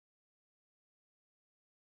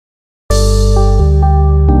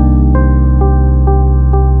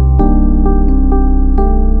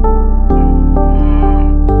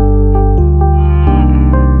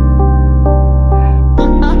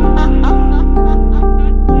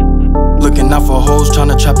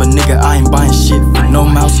trap a nigga, I ain't buying shit for no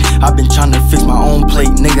mouse. I been tryna fix my own plate,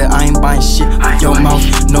 nigga, I ain't buying shit for your mouth.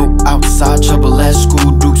 No outside trouble at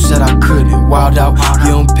school, Duke said I couldn't. Wild out,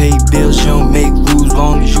 you don't pay bills, you don't make rules,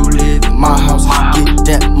 long as you live in my house. Get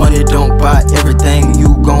that money, don't buy everything,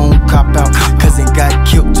 you gon' cop out. Cousin got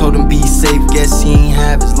killed, told him be safe, guess he ain't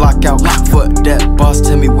have his lockout. Fuck that boss,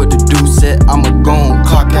 tell me what to do, said I'ma gon'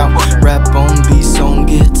 clock out. Rap on beats on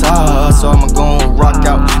guitar, so I'ma gon' rock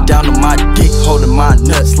out. Down to my dick, holding my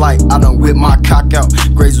nuts like I done whip my cock out.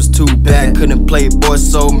 Grades was too bad, couldn't play boy,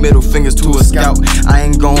 so middle fingers to a scout. I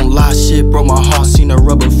ain't gon' lie, shit broke my heart, seen her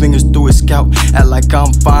rubber fingers through his scalp. Act like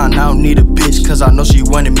I'm fine, I don't need a bitch, cause I know she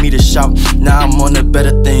wanted me to shout. Now I'm on the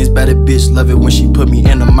better things, better bitch, love it when she put me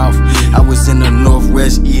in the mouth. I was in the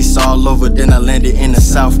northwest, east, all over, then I landed in the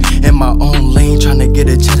south. In my own lane, tryna get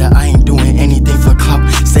a cheddar, I ain't doing anything for clout.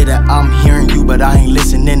 Say that I'm hearing you, but I ain't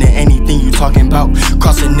listening to anything you talking about.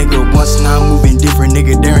 Cross a nigga once, now I'm moving different,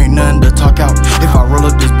 nigga, there ain't nothing to talk out. If I roll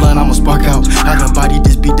up this blunt, I'ma spark out. I done body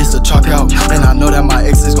this beat, this a chalk out. And I know that my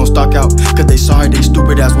exes gon' stalk out, cause they sorry, they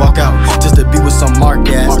stupid ass walk out. Just to be with some mark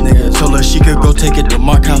ass nigga, told her she could go take it to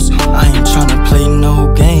Mark House. I ain't tryna play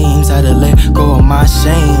no games, had to let go of my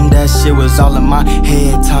shame. That shit was all in my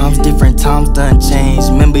head, times different, times done changed.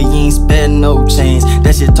 Remember you ain't spend no change,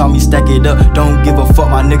 that shit taught me stack it up. Don't give a fuck,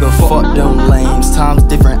 my nigga, fuck them lames. Times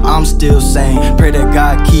different, I'm still sane, pray that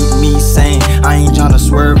God keep me sane. I ain't tryna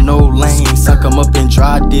swerve no lanes, suck 'em up and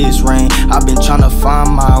dry this rain. I been tryna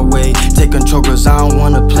find my way, take control cause I don't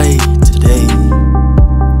wanna play today.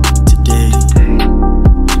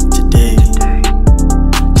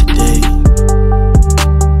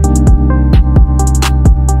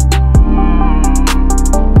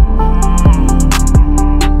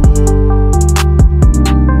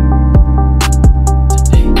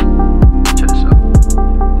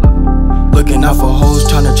 Looking out for hoes,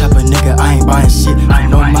 tryna trap a nigga, I ain't buying shit for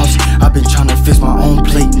no mouse. I been tryna fix my own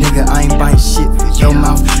plate, nigga, I ain't buying shit for your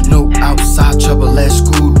mouth. No outside trouble at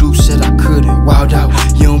school, Duke said I couldn't. Wild out,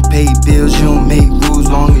 you don't pay bills, you don't make rules,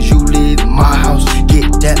 long as you live in my house.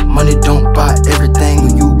 Get that money, don't buy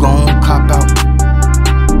everything, you gon' cop out.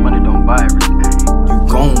 Money don't buy everything, you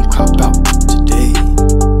gon' cop out today.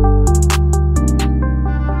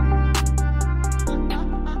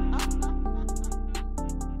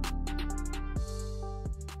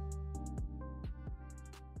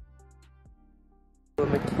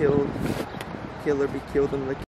 Killer be killed in the